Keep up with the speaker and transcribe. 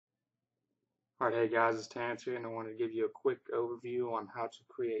Alright, hey guys, it's Terrence here, and I want to give you a quick overview on how to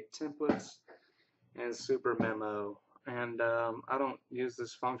create templates in SuperMemo. And I don't use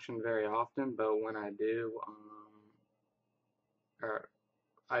this function very often, but when I do, or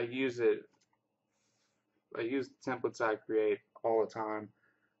I use it. I use the templates I create all the time.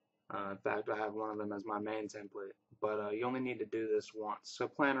 In fact, I have one of them as my main template. But you only need to do this once. So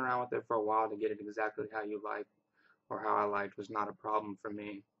playing around with it for a while to get it exactly how you like or how I liked was not a problem for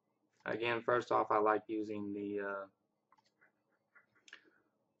me. Again, first off, I like using the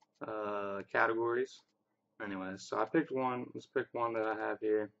categories. Anyways, so I picked one. Let's pick one that I have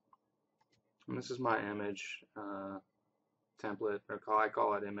here. And this is my image template, or I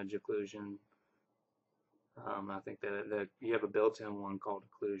call it image occlusion. I think that you have a built-in one called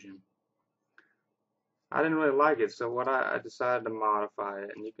occlusion. I didn't really like it, so what I decided to modify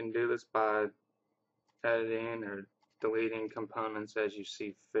it, and you can do this by editing or deleting components as you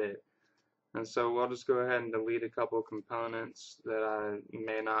see fit. And so we'll just go ahead and delete a couple of components that I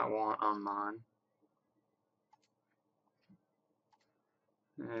may not want on mine.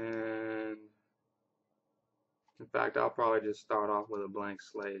 And in fact, I'll probably just start off with a blank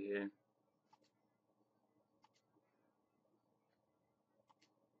slate here.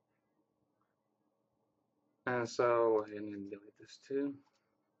 And so, I need to delete this too.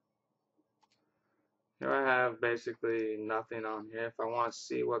 Here I have basically nothing on here. If I want to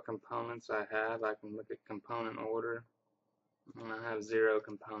see what components I have, I can look at component order. And I have 0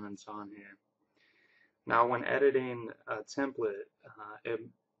 components on here. Now, when editing a template, it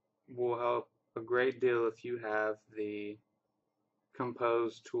will help a great deal if you have the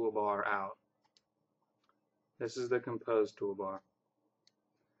Compose toolbar out. This is the Compose toolbar.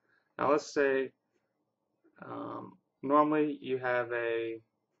 Now, let's say normally you have a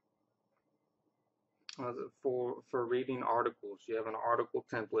for reading articles, you have an article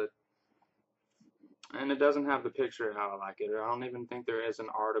template, and it doesn't have the picture how I like it. I don't even think there is an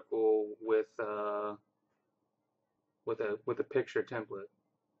article with a picture template.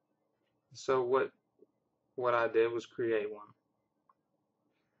 So what I did was create one.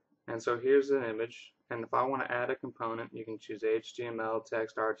 And so here's an image, and if I want to add a component, you can choose HTML,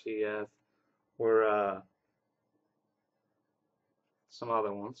 text, RTF, or some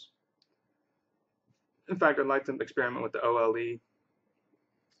other ones. In fact, I'd like to experiment with the OLE in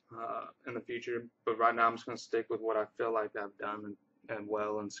the future, but right now I'm just going to stick with what I feel like I've done and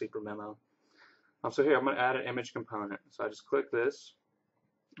well in SuperMemo. So here I'm going to add an image component. So I just click this,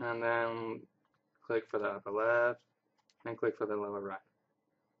 and then click for the upper left, and click for the lower right.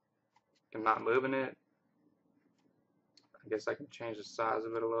 I'm not moving it. I guess I can change the size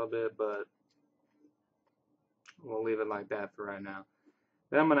of it a little bit, but we'll leave it like that for right now.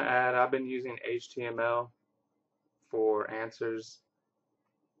 Then I'm going to add, I've been using HTML for answers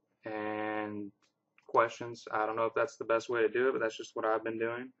and questions. I don't know if that's the best way to do it, but that's just what I've been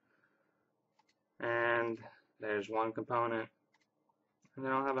doing. And there's one component. And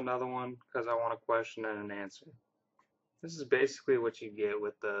then I'll have another one because I want a question and an answer. This is basically what you get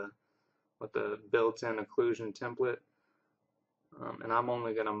with the built-in occlusion template. And I'm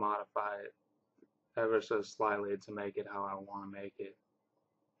only going to modify it ever so slightly to make it how I want to make it.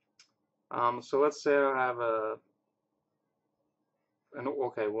 So let's say I have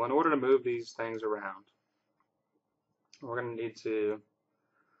okay, well, in order to move these things around, we're going to need to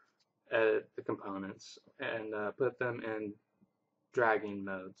edit the components and put them in dragging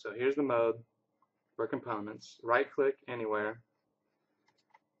mode. So here's the mode for components. Right click anywhere,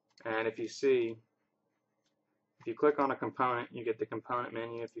 and if you click on a component, you get the component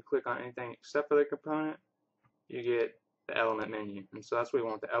menu. If you click on anything except for the component, you get the element menu. And so that's what we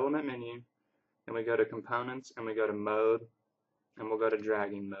want, the element menu, and we go to components, and we go to mode, and we'll go to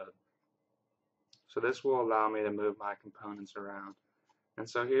dragging mode. So this will allow me to move my components around. And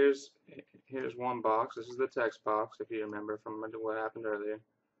so here's one box. This is the text box, if you remember from what happened earlier.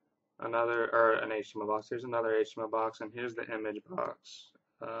 An HTML box. Here's another HTML box, and here's the image box,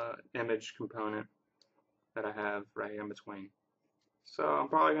 image component that I have right here in between. So I'm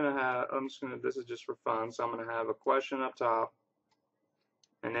probably going to have, this is just for fun, so I'm going to have a question up top,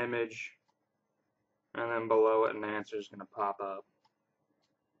 an image, and then below it an answer is going to pop up.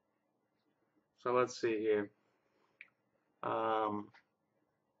 So let's see here.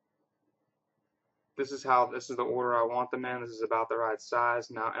 This is the order I want them in. This is about the right size.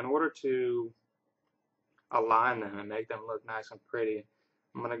 Now, in order to align them and make them look nice and pretty,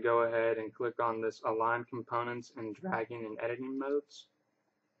 I'm going to go ahead and click on this Align Components in Dragging and Editing modes.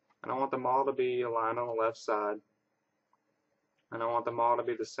 And I want them all to be aligned on the left side. And I want them all to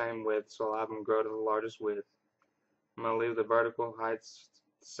be the same width, so I'll have them grow to the largest width. I'm going to leave the vertical heights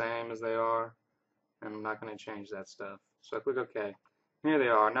the same as they are. and I'm not going to change that stuff. So I click OK. Here they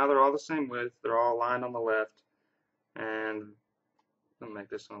are. Now they're all the same width. They're all aligned on the left, and let me make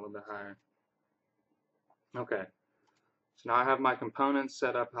this one a little bit higher. Okay. So now I have my components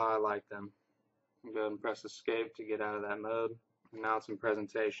set up how I like them. I'll go ahead and press Escape to get out of that mode. And now it's in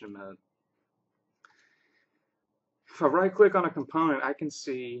presentation mode. If I right click on a component, I can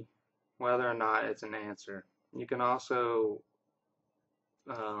see whether or not it's an answer. You can also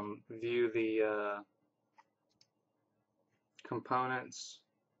view the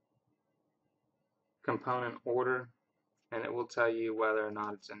component order, and it will tell you whether or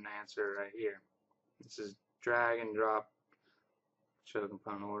not it's an answer right here. This is drag and drop, show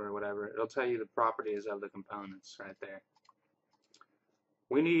component order, whatever. It'll tell you the properties of the components right there.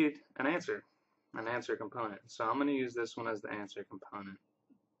 We need an answer component. So I'm going to use this one as the answer component.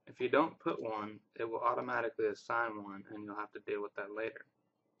 If you don't put one, it will automatically assign one, and you'll have to deal with that later.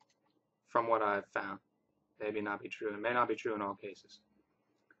 From what I've found, maybe not be true. It may not be true in all cases.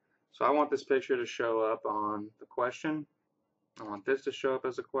 So I want this picture to show up on the question. I want this to show up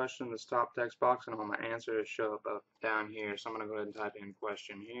as a question, this top text box, and I want my answer to show up down here. So I'm going to go ahead and type in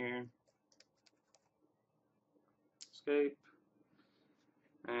question here. Escape.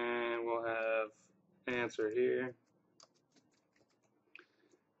 And we'll have answer here.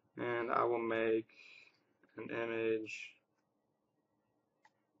 And I will make an image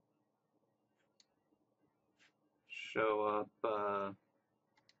show up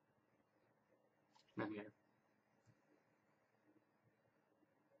in here.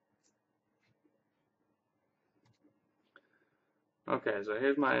 Okay, so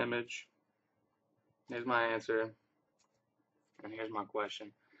here's my image, here's my answer, and here's my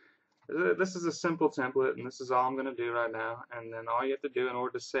question. This is a simple template, and this is all I'm going to do right now. And then all you have to do in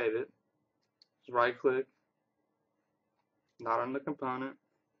order to save it is right click, not on the component,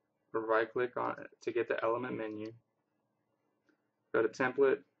 but right click on it to get the element menu. Go to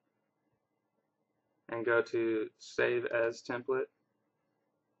template and go to save as template,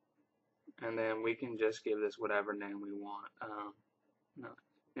 and then we can just give this whatever name we want. No,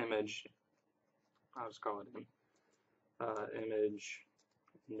 image, I'll just call it image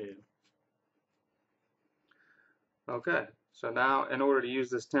new. Okay, so now in order to use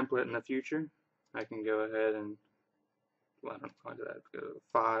this template in the future, I can go ahead and, well, I don't know, do that. Go to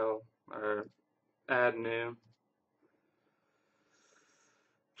File or Add New.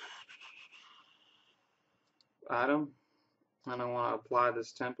 Item, and I want to apply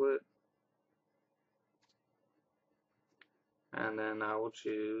this template, and then I will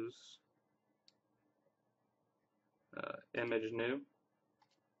choose image new,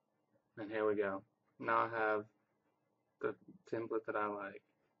 and here we go. Now I have the template that I like.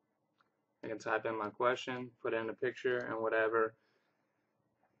 I can type in my question, put in a picture and whatever,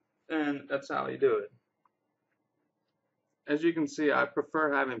 and that's how you do it. As you can see, I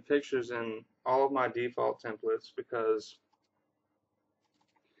prefer having pictures in all of my default templates because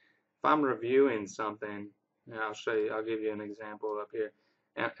if I'm reviewing something, I'll give you an example up here,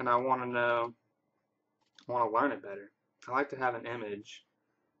 and I want to learn it better. I like to have an image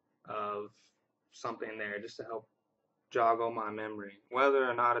of something there just to help joggle my memory. Whether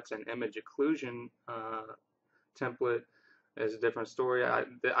or not it's an image occlusion template is a different story.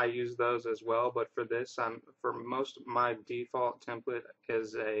 I use those as well, but for this, for most of my default template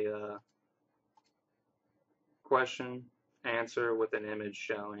is a question answer with an image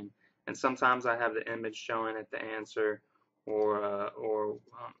showing, and sometimes I have the image showing at the answer, or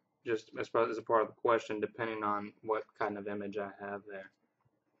just as a part of the question, depending on what kind of image I have there.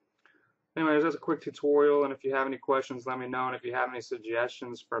 Anyways, that's a quick tutorial, and if you have any questions, let me know, and if you have any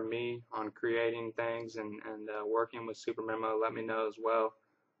suggestions for me on creating things and working with SuperMemo, let me know as well.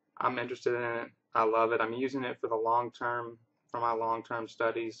 I'm interested in it. I love it. I'm using it for the long term, for my long-term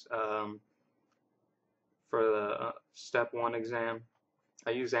studies, for the Step 1 exam.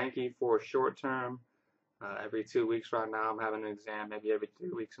 I use Anki for short term. Every 2 weeks right now I'm having an exam, maybe every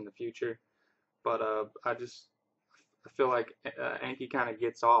 2 weeks in the future. But I feel like Anki kind of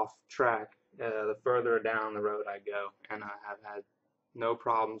gets off track the further down the road I go, and I have had no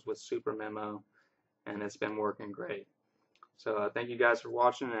problems with SuperMemo, and it's been working great. So thank you guys for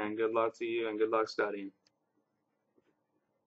watching, and good luck to you, and good luck studying.